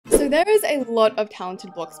So there is a lot of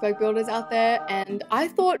talented Bloxburg builders out there, and I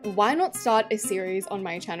thought, why not start a series on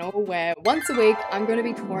my channel where once a week I'm going to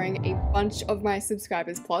be touring a bunch of my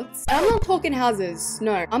subscribers' plots. And I'm not talking houses,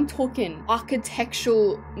 no, I'm talking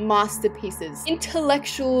architectural masterpieces,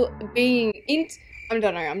 intellectual being, I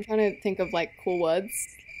don't know, I'm trying to think of like cool words.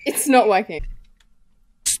 It's not working.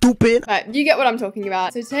 Stupid. But you get what I'm talking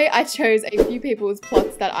about. So today I chose a few people's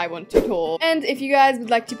plots that I want to tour. And if you guys would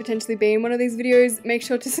like to potentially be in one of these videos, make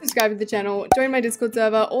sure to subscribe to the channel, join my Discord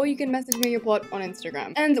server, or you can message me your plot on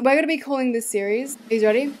Instagram. And we're going to be calling this series, are you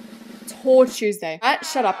ready? Tour Tuesday. Alright,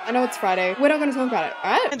 shut up. I know it's Friday. We're not going to talk about it,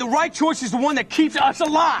 alright? And the right choice is the one that keeps us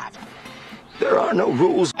alive. There are no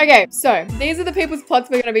rules. Okay, so these are the people's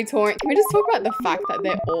plots we're going to be touring. Can we just talk about the fact that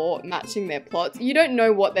they're all matching their plots? You don't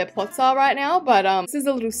know what their plots are right now, but this is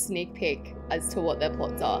a little sneak peek as to what their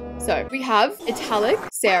plots are. So we have Italic,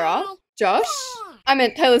 Sarah, Josh, I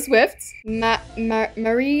meant Taylor Swift,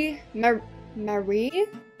 Marie,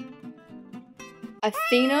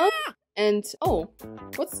 Athena, and oh,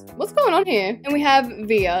 what's going on here? And we have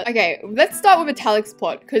Via. Okay, let's start with Italic's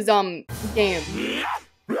plot, because damn.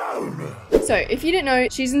 So, if you didn't know,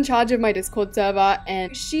 she's in charge of my Discord server,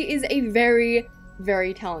 and she is a very,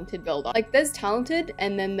 very talented builder. Like, there's talented,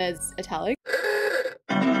 and then there's Italic.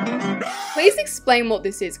 Please explain what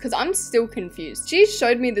this is, because I'm still confused. She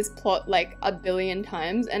showed me this plot like a billion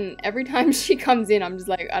times, and every time she comes in, I'm just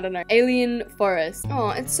like, I don't know. Alien Forrest. Oh,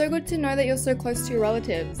 it's so good to know that you're so close to your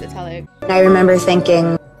relatives, Italic. I remember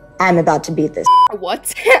thinking, I'm about to beat this.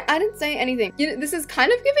 What? I didn't say anything. You know, this is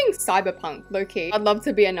kind of giving cyberpunk, low-key. I'd love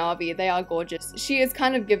to be a Na'vi. They are gorgeous. She is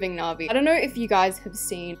kind of giving Na'vi. I don't know if you guys have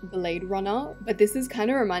seen Blade Runner, but this is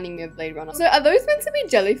kind of reminding me of Blade Runner. So are those meant to be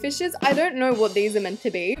jellyfishes? I don't know what these are meant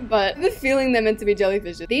to be, but I have a feeling they're meant to be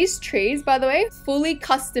jellyfishes. These trees, by the way, fully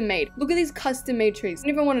custom made. Look at these custom made trees. I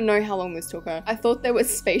don't even want to know how long this took her. I thought they were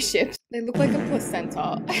spaceships. They look like a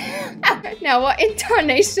placenta. Now, what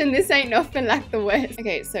intonation? This ain't nothing like the West.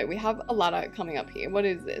 Okay, so we have a ladder coming up here. What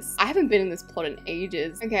is this? I haven't been in this plot in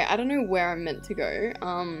ages. Okay, I don't know where I'm meant to go.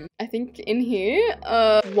 I think in here.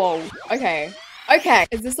 Whoa. Okay. Okay,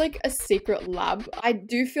 is this like a secret lab? I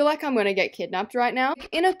do feel like I'm gonna get kidnapped right now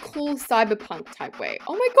in a cool cyberpunk type way.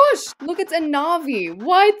 Oh my gosh, look, it's a Na'vi.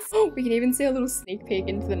 What? We can even see a little sneak peek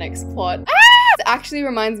into the next plot. Ah! It actually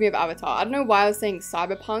reminds me of Avatar. I don't know why I was saying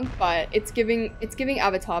cyberpunk, but it's giving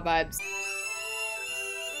Avatar vibes.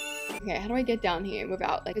 Okay, how do I get down here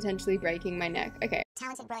without like potentially breaking my neck? Okay.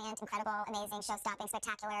 Talented, brilliant, incredible, amazing, show-stopping,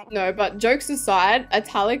 spectacular. No, but jokes aside,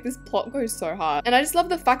 Italic, this plot goes so hard. And I just love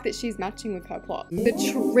the fact that she's matching with her plot. The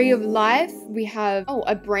Tree of Life, we have, oh,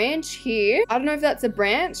 a branch here. I don't know if that's a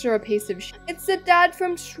branch or a piece of It's the dad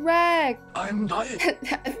from Shrek. I'm dying.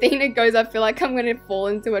 Athena goes, I feel like I'm gonna fall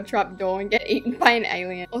into a trap door and get eaten by an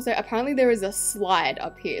alien. Also, apparently there is a slide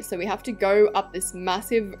up here. So we have to go up this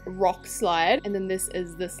massive rock slide. And then this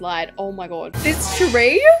is the slide. Oh my God. This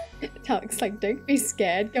tree? Italic's like, don't be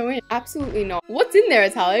scared, go in. Absolutely not. What's in there,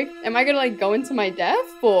 Italic? Am I gonna like go into my death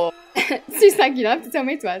or? She's like, you don't have to tell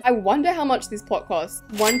me twice. I wonder how much this plot costs.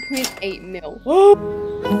 1.8 mil.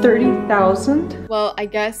 30,000? Well, I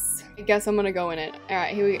guess I'm gonna go in it. All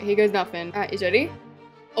right, here goes nothing. All right, you ready?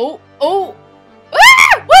 Oh.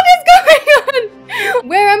 Ah! What is going on?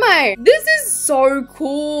 Where am I? This is so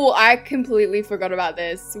cool. I completely forgot about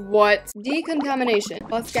this. What? Decontamination.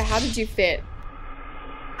 Oscar, how did you fit?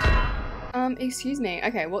 Excuse me.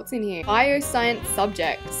 Okay, what's in here? Bioscience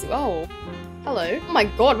subjects. Oh, hello. Oh my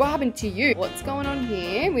God, what happened to you? What's going on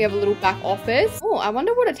here? We have a little back office. Oh, I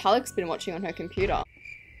wonder what Italic's been watching on her computer.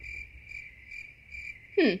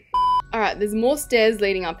 All right, there's more stairs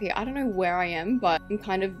leading up here. I don't know where I am, but I'm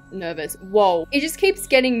kind of nervous. Whoa, it just keeps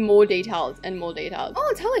getting more details and more details.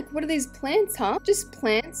 Oh, Italic, what are these plants, huh? Just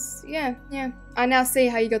plants. Yeah. I now see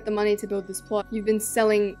how you got the money to build this plot. You've been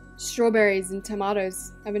selling strawberries and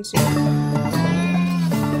tomatoes, haven't you?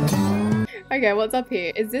 Okay, what's up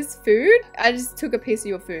here? Is this food? I just took a piece of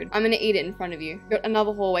your food. I'm gonna eat it in front of you. Got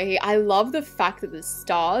another hallway here. I love the fact that there's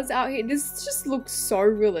stars out here. This just looks so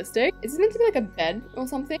realistic. Is this meant to be like a bed or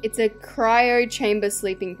something? It's a cryo chamber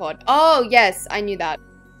sleeping pod. Oh, yes, I knew that.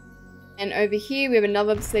 And over here, we have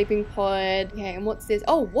another sleeping pod. Okay, and what's this?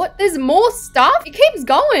 Oh, what? There's more stuff? It keeps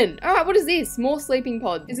going. All right, what is this? More sleeping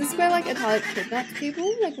pods. Is this where like Italic kidnaps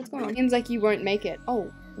people? Like, what's going on? Seems like you won't make it.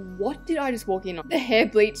 Oh. What did I just walk in on? The hair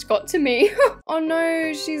bleach got to me. Oh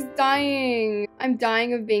no, she's dying. I'm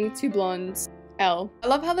dying of being too blonde. L. I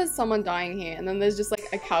love how there's someone dying here and then there's just like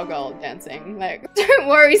a cowgirl dancing. Like, don't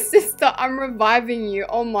worry, sister, I'm reviving you.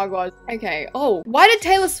 Oh my god. Okay. Oh, why did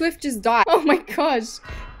Taylor Swift just die? Oh my gosh.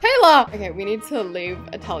 Taylor! Okay, we need to leave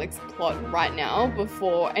Italic's plot right now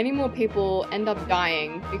before any more people end up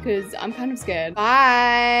dying because I'm kind of scared.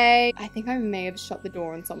 Bye! I think I may have shut the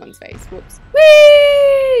door on someone's face. Whoops.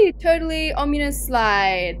 Whee! Totally ominous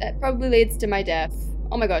slide. That probably leads to my death.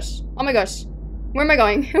 Oh my gosh. Oh my gosh. Where am I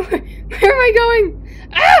going? Where am I going?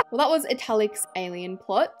 Ah! Well, that was Italic's alien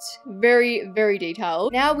plot. Very, very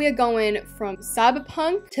detailed. Now we are going from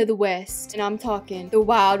cyberpunk to the West. And I'm talking the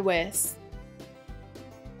Wild West.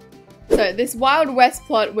 So this Wild West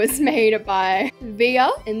plot was made by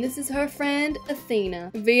Via, and this is her friend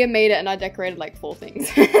Athena. Via made it and I decorated like 4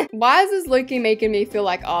 things. Why is this Loki making me feel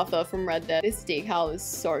like Arthur from Red Dead? This decal is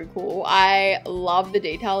so cool. I love the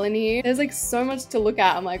detail in here. There's like so much to look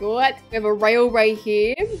at. I'm like, what? We have a rail right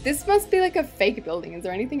here. This must be like a fake building. Is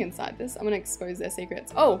there anything inside this? I'm gonna expose their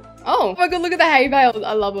secrets. Oh my god, look at the hay bales.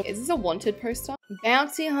 I love it. Is this a wanted poster?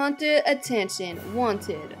 Bounty hunter attention.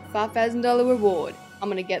 Wanted. $5,000 reward. I'm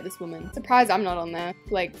gonna get this woman. Surprised I'm not on there.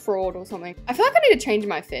 Like fraud or something. I feel like I need to change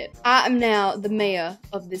my fit. I am now the mayor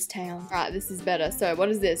of this town. All right, this is better. So what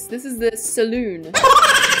is this? This is the saloon.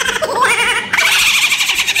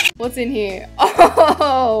 What's in here?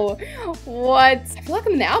 Oh, what? I feel like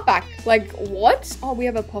I'm in the Outback. Like, what? Oh, we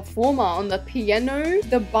have a performer on the piano.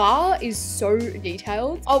 The bar is so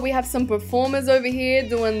detailed. Oh, we have some performers over here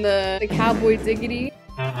doing the cowboy diggity.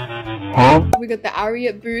 We got the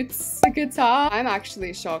Ariat boots, the guitar. I'm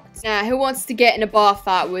actually shocked. Now, who wants to get in a bar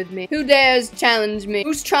fight with me? Who dares challenge me?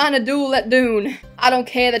 Who's trying to duel at Dune? I don't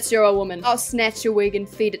care that you're a woman. I'll snatch your wig and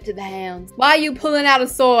feed it to the hounds. Why are you pulling out a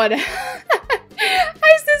sword?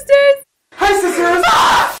 Hi, sisters. Hi, sisters.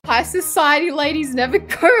 High society ladies never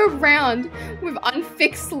go around with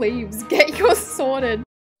unfixed sleeves. Get yours sorted.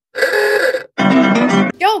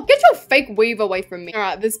 Yo, get your fake weave away from me. All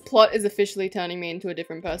right, this plot is officially turning me into a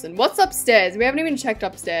different person. What's upstairs? We haven't even checked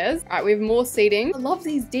upstairs. All right, we have more seating. I love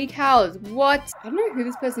these decals. What? I don't know who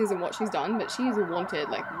this person is and what she's done, but she is wanted,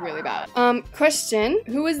 like, really bad. Question.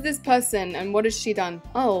 Who is this person and what has she done?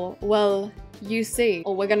 Oh, well, you see.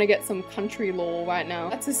 Oh, we're gonna get some country lore right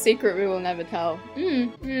now. That's a secret we will never tell.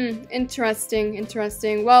 Interesting,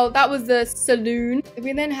 interesting. Well, that was the saloon.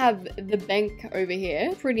 We then have the bank over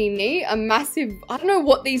here. Pretty neat. A massive, I don't know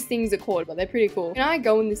what these things are called, but they're pretty cool. Can I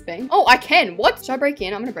go in this bank? Oh, I can. What? Should I break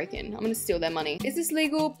in? I'm gonna break in. I'm gonna steal their money. Is this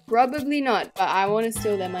legal? Probably not, but I want to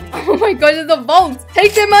steal their money. Oh my god, there's a vault.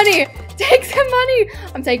 Take their money. Take their money.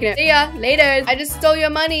 I'm taking it. See ya. Later. I just stole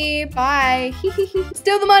your money. Bye.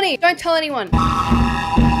 Steal the money. Don't tell anyone.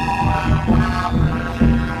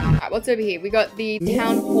 Alright, what's over here? We got the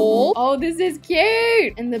town hall. Oh, this is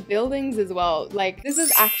cute. And the buildings as well. Like, this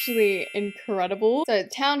is actually incredible. So,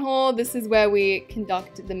 town hall, this is where we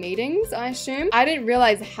conduct the meetings, I assume. I didn't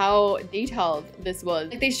realize how detailed this was.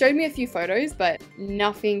 Like, they showed me a few photos, but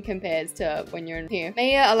nothing compares to when you're in here.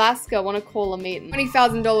 Mayor Alaska want to call a meeting.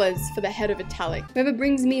 $20,000 for the head of Italic. Whoever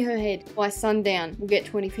brings me her head by sundown will get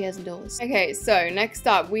 $20,000. Okay, so next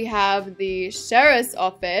up we have the sheriff's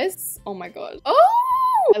office. Oh my god. Oh!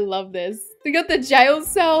 I love this. We got the jail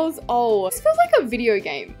cells. Oh, this feels like a video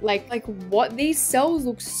game. Like what? These cells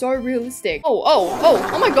look so realistic.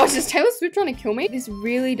 Oh my gosh, is Taylor Swift trying to kill me? This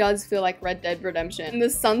really does feel like Red Dead Redemption. And the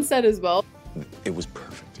sunset as well. It was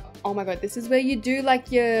perfect. Oh my god, this is where you do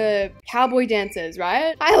like your cowboy dances,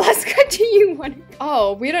 right? Hi, Alaska, do you want to...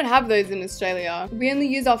 Oh, we don't have those in Australia. We only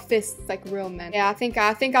use our fists like real men. Yeah, I think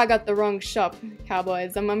I got the wrong shop,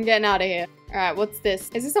 cowboys. I'm getting out of here. All right, what's this?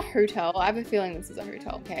 Is this a hotel? I have a feeling this is a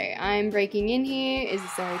hotel. Okay, I'm breaking in here. Is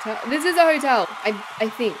this a hotel? This is a hotel, I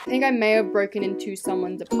think. I think I may have broken into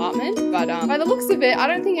someone's apartment, but by the looks of it, I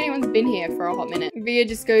don't think anyone's been here for a hot minute. Via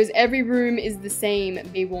just goes, every room is the same,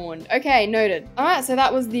 be warned. Okay, noted. All right, so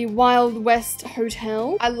that was the Wild West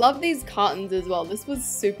Hotel. I love these curtains as well. This was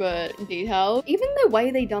super detailed. Even the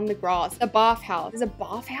way they done the grass. The bathhouse. There's a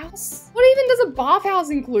bathhouse? What even does a bathhouse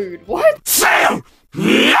include? What? Sam!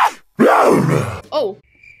 Oh,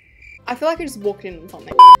 I feel like I just walked in on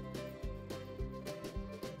something.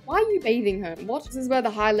 Why are you bathing her? What? This is where the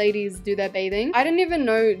high ladies do their bathing. I didn't even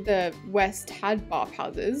know the West had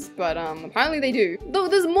bathhouses, but apparently they do.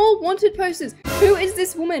 Look, there's more wanted posters. Who is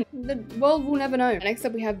this woman? The world will never know. Next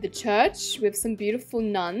up, we have the church with some beautiful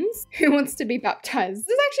nuns. Who wants to be baptized?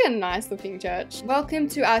 This is actually a nice looking church. Welcome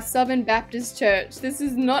to our Southern Baptist church. This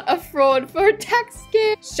is not a fraud for a tax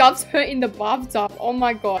scam. Shoves her in the bathtub. Oh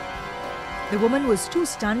my god. The woman was too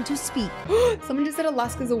stunned to speak. Someone just said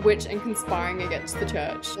Alaska's a witch and conspiring against the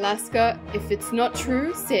church. Alaska, if it's not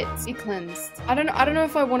true, sit. Be cleansed. I don't know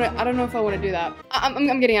if I want to do that.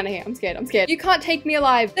 I'm getting out of here. I'm scared. You can't take me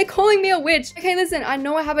alive. They're calling me a witch. Okay, listen, I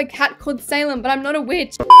know I have a cat called Salem, but I'm not a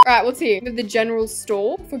witch. All right, what's here? We have the general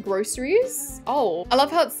store for groceries. Oh, I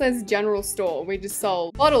love how it says general store. We just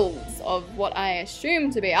sold bottles of what I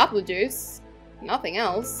assume to be apple juice. Nothing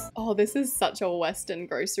else. Oh, this is such a Western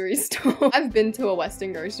grocery store. I've been to a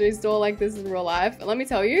Western grocery store like this in real life. And let me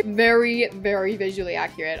tell you, very, very visually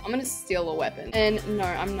accurate. I'm gonna steal a weapon. And no,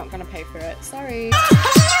 I'm not gonna pay for it. Sorry.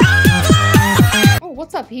 Oh,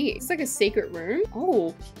 what's up here? It's like a secret room.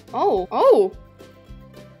 Oh,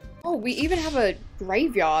 we even have a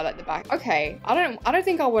graveyard at the back. Okay, I don't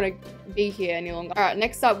think I want to be here any longer. All right,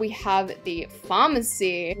 next up we have the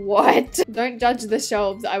pharmacy. What? Don't judge the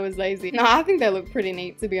shelves. I was lazy. No, I think they look pretty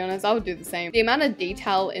neat, to be honest. I would do the same. The amount of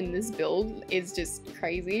detail in this build is just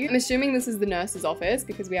crazy. I'm assuming this is the nurse's office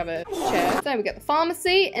because we have a chair. So we got the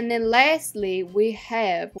pharmacy, and then lastly we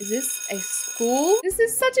have, is this a school? This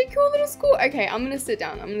is such a cool little school. Okay, I'm gonna sit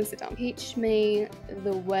down. Teach me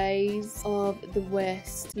the ways of the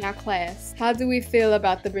West. Now class, how do we feel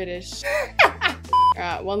about the British?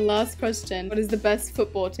 Alright, one last question. What is the best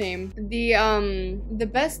football team? The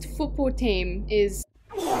best football team is...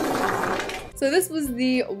 So this was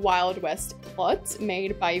the Wild West plot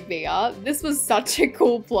made by VR. This was such a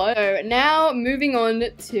cool plot. So now moving on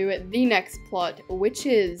to the next plot, which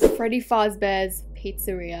is Freddy Fazbear's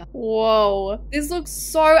Pizzeria. Whoa, this looks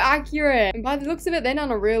so accurate. And by the looks of it, they've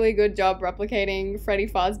done a really good job replicating Freddy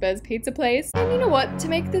Fazbear's pizza place. And you know what? To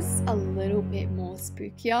make this a little bit more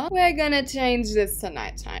spookier, we're gonna change this to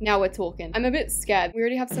nighttime. Now we're talking. I'm a bit scared. We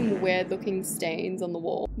already have some weird looking stains on the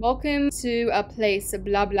wall. Welcome to a place,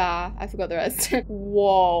 blah blah. I forgot the rest.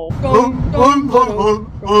 Whoa.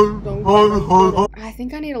 I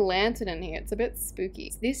think I need a lantern in here. It's a bit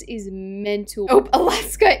spooky. This is mental. Oh,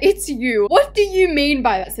 Alaska, it's you. What do you mean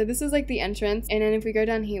by that? So this is like the entrance, and then if we go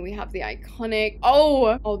down here, we have the iconic...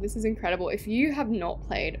 Oh, this is incredible. If you have not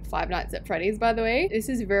played Five Nights at Freddy's, by the way, this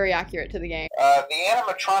is very accurate to the game. The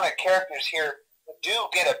animatronic characters here do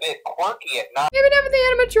get a bit quirky at night. Even have the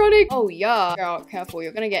animatronic. Oh yeah. Girl, careful.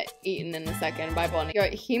 You're gonna get eaten in a second by Bonnie. Yo,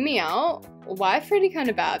 hear me out. Why is Freddy kind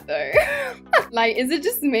of bad though? Like, is it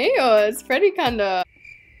just me or is Freddy kind of...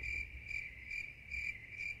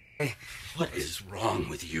 What is wrong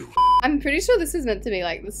with you? I'm pretty sure this is meant to be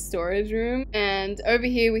like the storage room. And over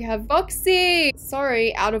here we have Foxy.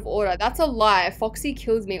 Sorry, out of order. That's a lie. Foxy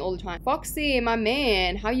kills me all the time. Foxy, my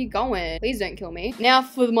man, how you going? Please don't kill me. Now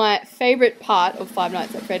for my favorite part of Five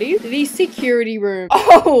Nights at Freddy's, the security room.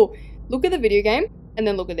 Oh, look at the video game. And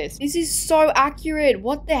then look at this. This is so accurate.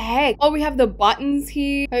 What the heck? Oh, we have the buttons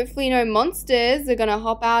here. Hopefully no monsters are gonna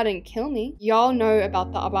hop out and kill me. Y'all know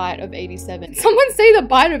about the bite of 87. Someone say the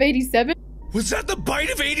bite of 87? Was that the bite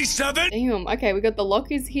of 87? Damn. Okay, we got the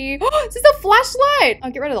lockers here. Oh, this is a flashlight.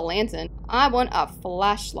 I'll get rid of the lantern. I want a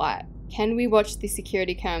flashlight. Can we watch the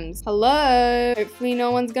security cams? Hello? Hopefully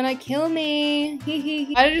no one's gonna kill me.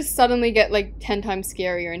 I just suddenly get like 10 times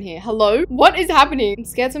scarier in here. Hello? What is happening? I'm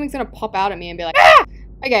scared something's gonna pop out at me and be like, ah!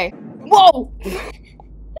 Okay. Whoa!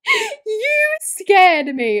 You scared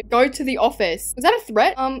me. Go to the office. Was that a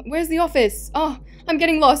threat? Where's the office? Oh, I'm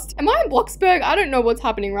getting lost. Am I in BLOXBURG? I don't know what's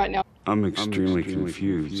happening right now. I'm extremely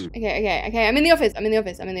confused. Okay. I'm in the office. I'm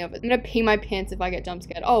gonna pee my pants if I get jump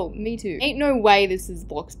scared. Oh, me too. Ain't no way this is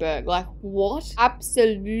BLOXBURG. Like, what?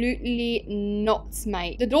 Absolutely not,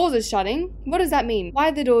 mate. The doors are shutting. What does that mean?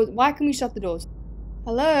 Why can we shut the doors?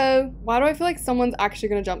 Hello? Why do I feel like someone's actually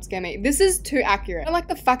gonna jump scare me? This is too accurate. I like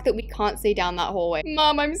the fact that we can't see down that hallway.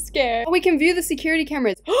 Mom, I'm scared. Oh, we can view the security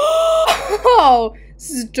cameras. Oh,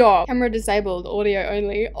 stop. Camera disabled, audio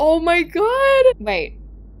only. Oh my God. Wait.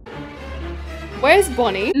 Where's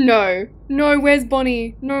Bonnie? No, where's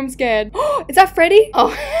Bonnie? No, I'm scared. Is that Freddy?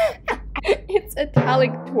 Oh, it's Italic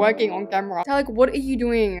twerking on camera. Italic, what are you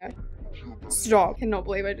doing? Stop. Cannot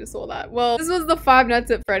believe I just saw that. Well, this was the Five Nights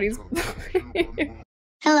at Freddy's.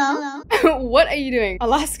 Hello? What are you doing?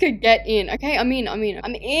 Alaska, get in. Okay, I'm in.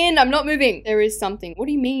 I'm not moving. There is something. What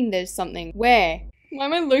do you mean there's something? Where? Why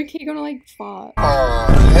am I low-key gonna like fart? Oh,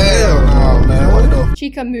 hell no, man. What the?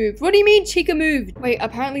 Chica moved. What do you mean Chica moved? Wait,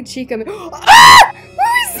 apparently Chica moved. Ah! Who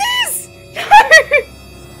is this? No!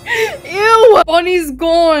 Ew! Bonnie's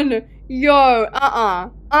gone. Yo,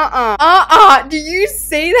 do you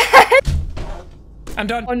see that? I'm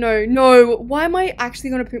done. Oh no. Why am I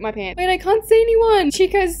actually gonna poop my pants? Wait, I can't see anyone.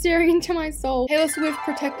 Chica's staring into my soul. Taylor Swift,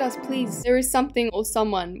 protect us, please. There is something or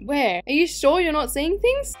someone. Where? Are you sure you're not seeing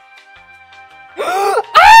things? Ah,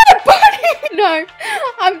 Bonnie! no.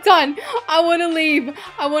 I'm done. I want to leave.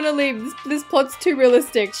 I want to leave. This plot's too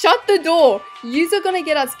realistic. Shut the door. Yous are gonna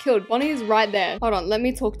get us killed. Bonnie is right there. Hold on, let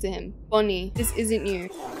me talk to him. Bonnie, this isn't you.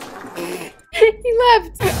 He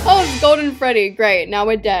left. Oh, it's Golden Freddy. Great. Now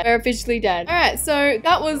we're dead. We're officially dead. All right. So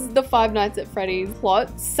that was the Five Nights at Freddy's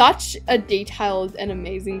plot. Such a detailed and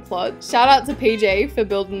amazing plot. Shout out to PJ for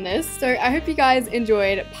building this. So I hope you guys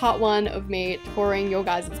enjoyed part 1 of me touring your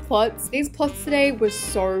guys' plots. These plots today were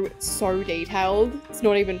so detailed. It's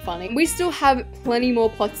not even funny. We still have plenty more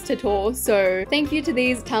plots to tour. So thank you to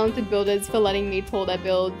these talented builders for letting me tour their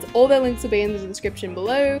builds. All their links will be in the description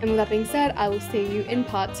below. And with that being said, I will see you in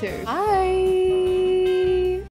part 2. Bye.